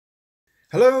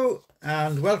Hello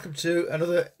and welcome to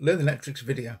another Learn the Electrics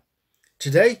video.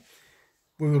 Today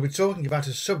we will be talking about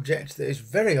a subject that is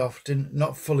very often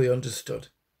not fully understood,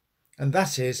 and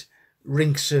that is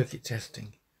ring circuit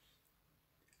testing.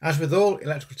 As with all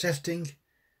electrical testing,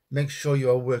 make sure you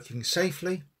are working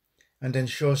safely and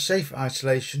ensure safe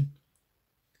isolation.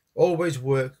 Always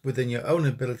work within your own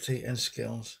ability and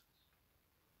skills.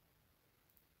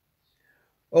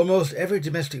 Almost every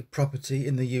domestic property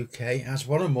in the UK has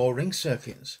one or more ring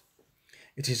circuits.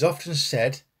 It is often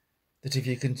said that if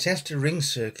you can test a ring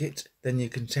circuit, then you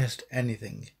can test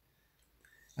anything.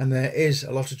 And there is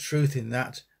a lot of truth in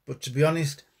that, but to be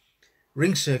honest,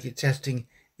 ring circuit testing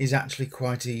is actually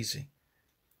quite easy.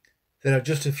 There are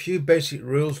just a few basic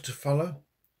rules to follow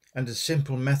and a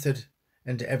simple method,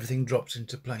 and everything drops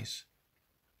into place.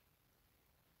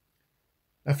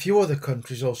 A few other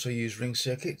countries also use ring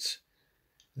circuits.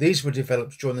 These were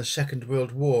developed during the Second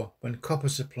World War when copper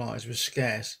supplies were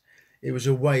scarce. It was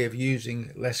a way of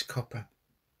using less copper.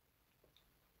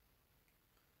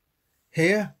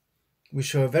 Here we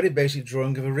show a very basic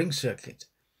drawing of a ring circuit.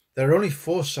 There are only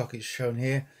 4 sockets shown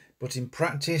here, but in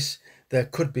practice there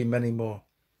could be many more.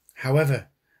 However,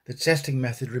 the testing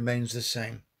method remains the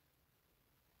same.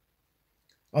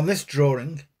 On this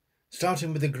drawing,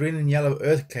 starting with the green and yellow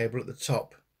earth cable at the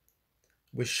top,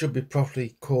 which should be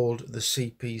properly called the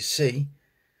CPC,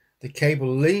 the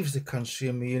cable leaves the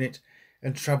consumer unit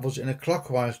and travels in a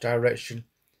clockwise direction,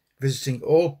 visiting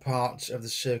all parts of the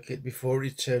circuit before it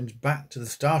returns back to the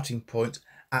starting point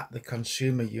at the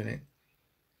consumer unit.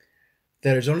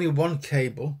 There is only one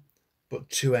cable, but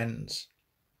 2 ends.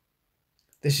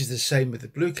 This is the same with the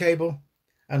blue cable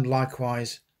and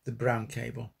likewise the brown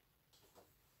cable.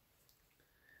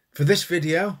 For this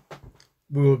video,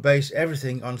 we will base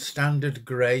everything on standard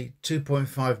grey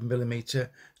 2.5mm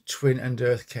twin and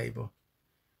earth cable.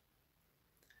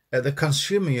 At the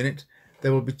consumer unit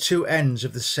there will be 2 ends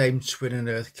of the same twin and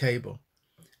earth cable,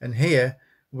 and here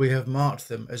we have marked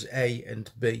them as A and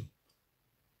B.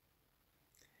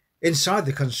 Inside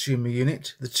the consumer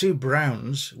unit, the 2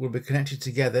 browns will be connected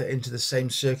together into the same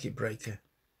circuit breaker.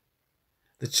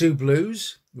 The 2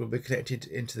 blues will be connected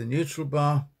into the neutral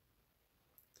bar,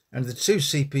 and the 2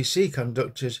 CPC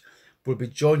conductors will be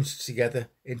joined together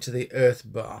into the earth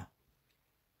bar.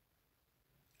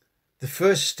 The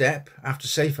first step after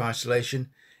safe isolation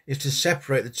is to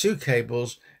separate the 2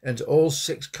 cables and all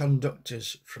 6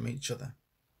 conductors from each other.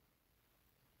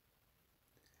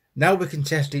 Now we can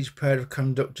test each pair of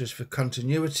conductors for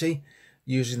continuity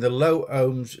using the low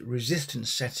ohms resistance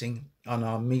setting on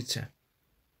our meter.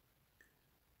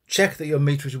 Check that your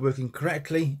meter is working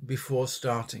correctly before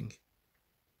starting.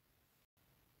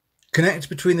 Connect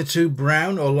between the 2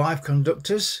 brown or live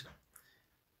conductors.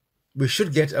 We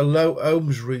should get a low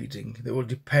ohms reading that will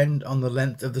depend on the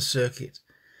length of the circuit.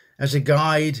 As a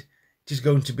guide, it is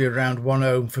going to be around 1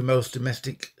 ohm for most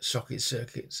domestic socket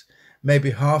circuits,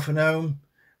 maybe half an ohm,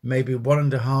 maybe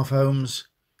 1.5 ohms.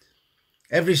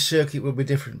 Every circuit will be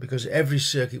different because every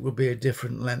circuit will be a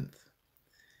different length.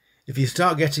 If you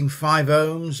start getting 5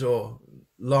 ohms or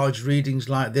large readings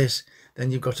like this, then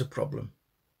you've got a problem.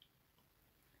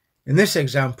 In this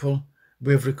example,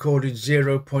 we have recorded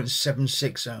 0.76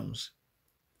 ohms,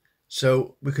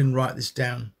 so we can write this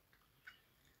down.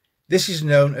 This is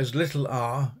known as little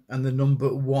r and the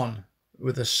number 1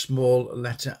 with a small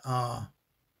letter r.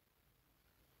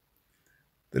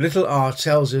 The little r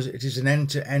tells us it is an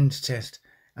end-to-end test,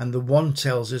 and the 1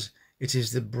 tells us it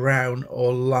is the brown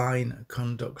or line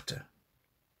conductor.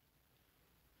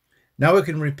 Now we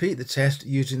can repeat the test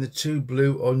using the 2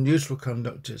 blue or neutral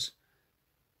conductors.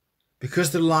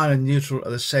 Because the line and neutral are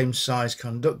the same size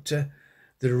conductor,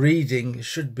 the reading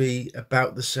should be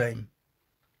about the same.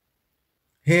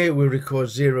 Here we record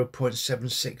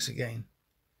 0.76 again.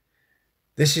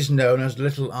 This is known as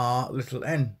little r, little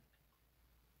n.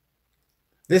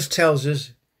 This tells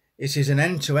us it is an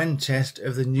end-to-end test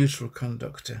of the neutral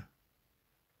conductor.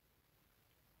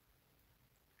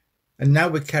 And now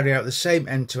we carry out the same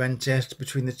end-to-end test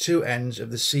between the 2 ends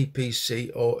of the CPC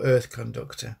or earth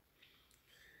conductor.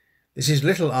 This is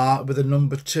little r with a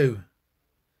number 2,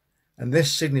 and this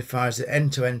signifies the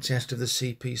end-to-end test of the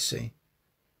CPC.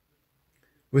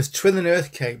 With twin and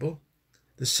earth cable,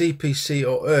 the CPC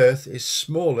or earth is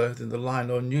smaller than the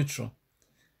line or neutral.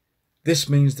 This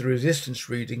means the resistance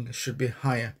reading should be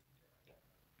higher.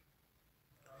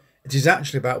 It is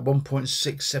actually about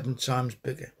 1.67 times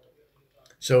bigger.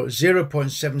 So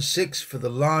 0.76 for the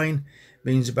line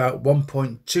means about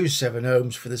 1.27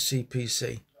 ohms for the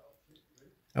CPC.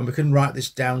 And we can write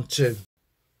this down too.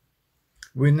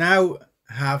 We now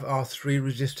have our 3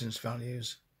 resistance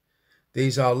values.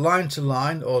 These are line to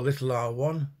line or little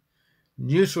r1,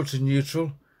 neutral to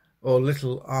neutral or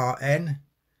little rn,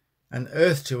 and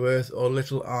earth to earth or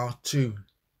little r2.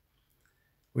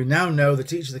 We now know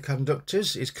that each of the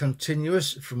conductors is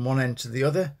continuous from one end to the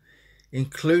other,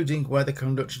 including where the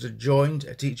conductors are joined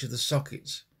at each of the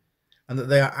sockets, and that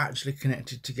they are actually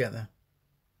connected together.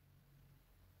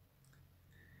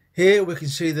 Here we can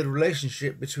see the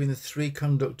relationship between the three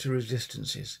conductor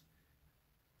resistances.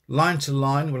 Line to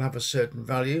line will have a certain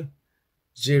value,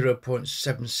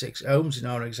 0.76 ohms in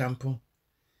our example.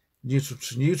 Neutral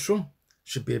to neutral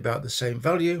should be about the same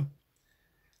value,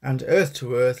 and earth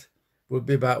to earth will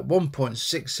be about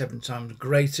 1.67 times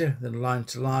greater than line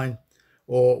to line,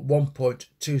 or 1.27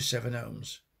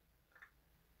 ohms.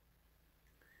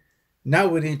 Now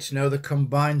we need to know the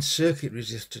combined circuit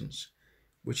resistance,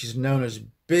 which is known as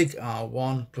big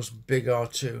R1 plus big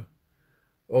R2,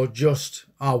 or just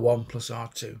R1 plus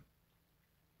R2.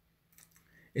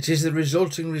 It is the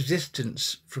resulting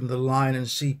resistance from the line and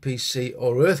CPC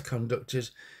or earth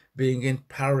conductors being in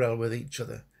parallel with each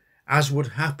other, as would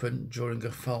happen during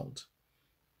a fault.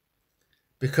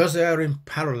 Because they are in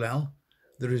parallel,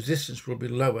 the resistance will be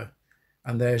lower,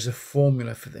 and there is a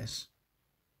formula for this.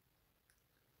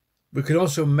 We can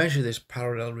also measure this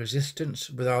parallel resistance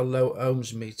with our low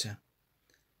ohms meter,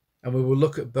 and we will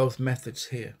look at both methods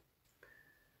here.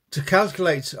 To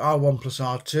calculate R1 plus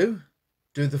R2,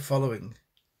 do the following.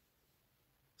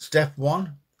 Step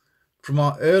 1. From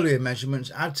our earlier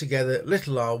measurements, add together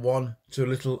little r1 to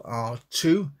little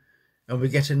r2, and we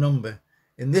get a number,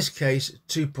 in this case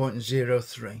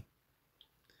 2.03.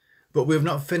 But we have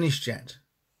not finished yet,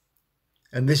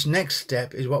 and this next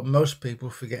step is what most people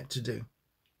forget to do.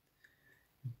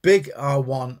 Big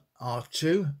R1,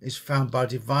 R2 is found by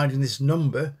dividing this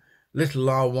number, little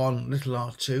r1, little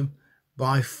r2,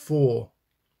 by 4.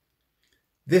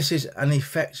 This is an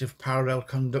effect of parallel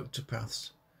conductor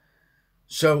paths.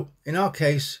 So in our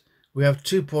case, we have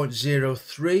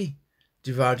 2.03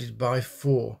 divided by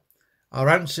 4. Our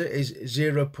answer is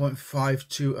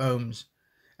 0.52 ohms,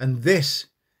 and this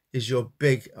is your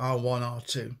big R1,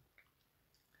 R2.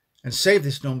 And save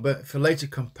this number for later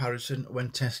comparison when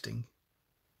testing.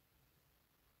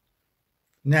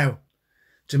 Now,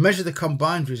 to measure the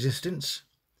combined resistance,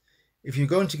 if you're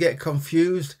going to get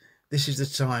confused, this is the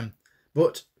time,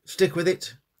 but stick with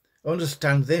it,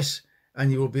 understand this,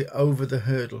 and you will be over the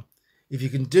hurdle. If you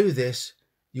can do this,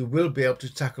 you will be able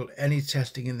to tackle any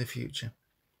testing in the future.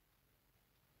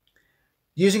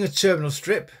 Using a terminal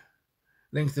strip,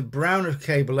 link the brown of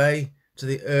cable A to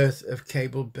the earth of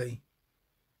cable B.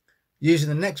 Using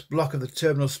the next block of the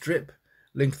terminal strip,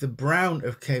 link the brown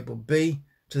of cable B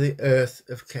to the earth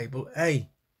of cable A.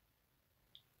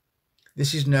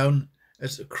 This is known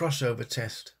as a crossover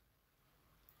test.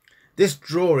 This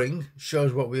drawing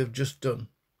shows what we have just done.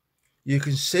 You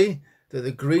can see that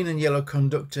the green and yellow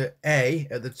conductor A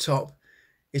at the top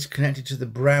is connected to the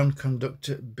brown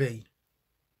conductor B,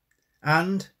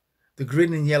 and the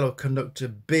green and yellow conductor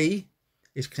B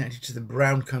is connected to the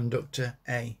brown conductor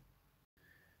A.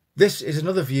 This is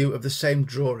another view of the same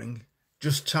drawing,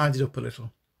 just tidied up a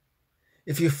little.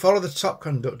 If you follow the top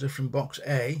conductor from box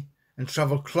A and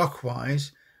travel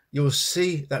clockwise, you will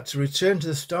see that to return to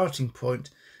the starting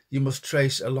point, you must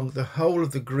trace along the whole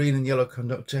of the green and yellow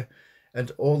conductor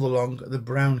and all along the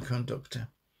brown conductor.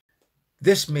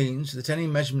 This means that any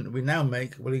measurement we now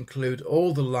make will include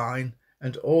all the line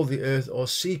and all the earth or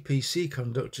CPC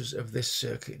conductors of this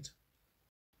circuit.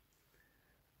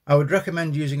 I would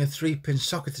recommend using a 3-pin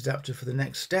socket adapter for the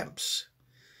next steps.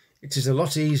 It is a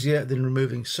lot easier than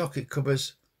removing socket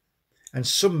covers, and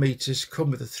some meters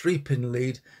come with a 3-pin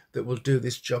lead that will do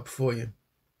this job for you.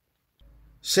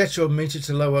 Set your meter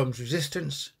to low ohms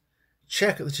resistance,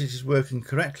 check that it is working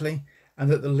correctly and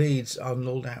that the leads are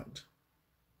nulled out.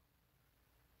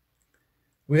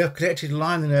 We have connected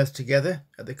line and earth together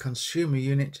at the consumer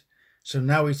unit, so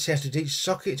now we tested each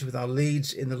socket with our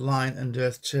leads in the line and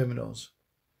earth terminals.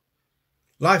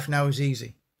 Life now is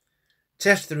easy.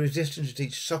 Test the resistance at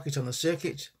each socket on the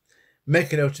circuit,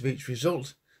 make a note of each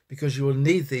result because you will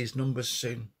need these numbers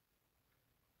soon.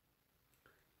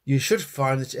 You should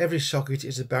find that every socket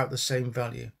is about the same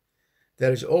value.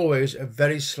 There is always a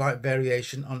very slight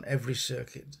variation on every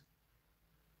circuit.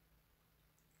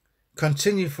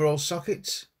 Continue for all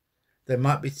sockets. There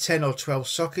might be 10 or 12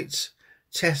 sockets.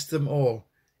 Test them all.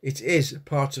 It is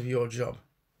part of your job.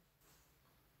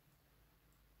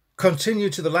 Continue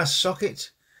to the last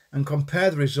socket and compare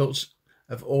the results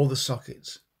of all the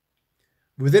sockets.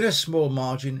 Within a small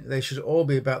margin, they should all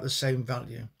be about the same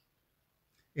value.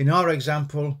 In our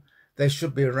example, they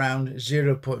should be around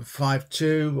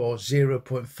 0.52 or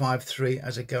 0.53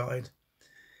 as a guide.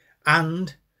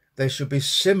 and they should be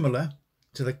similar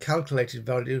to the calculated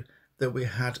value that we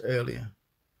had earlier.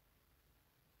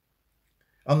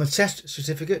 On the test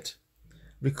certificate,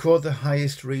 record the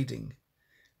highest reading.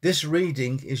 This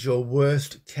reading is your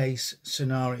worst case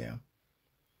scenario.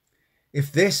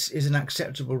 If this is an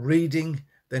acceptable reading,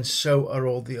 then so are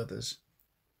all the others.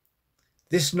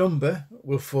 This number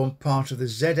will form part of the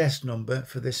ZS number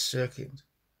for this circuit.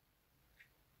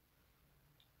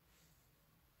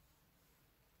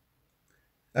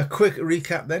 A quick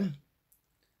recap then.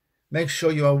 Make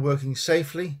sure you are working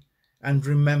safely and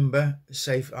remember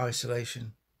safe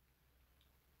isolation.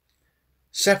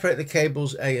 Separate the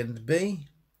cables A and B.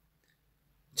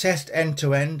 Test end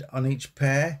to end on each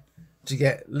pair to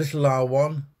get little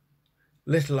r1,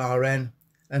 little rn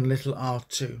and little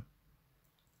r2.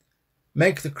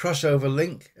 Make the crossover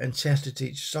link and test at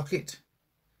each socket.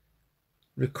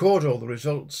 Record all the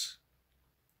results,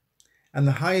 and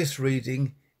the highest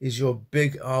reading is your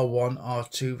big R1,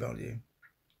 R2 value.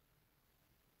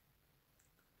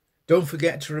 Don't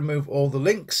forget to remove all the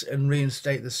links and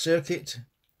reinstate the circuit.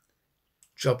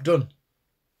 Job done.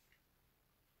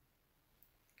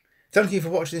 Thank you for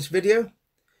watching this video.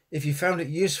 If you found it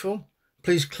useful,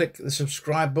 please click the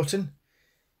subscribe button.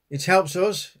 It helps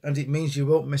us and it means you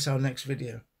won't miss our next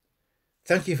video.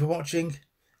 Thank you for watching,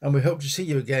 and we hope to see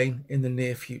you again in the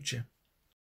near future.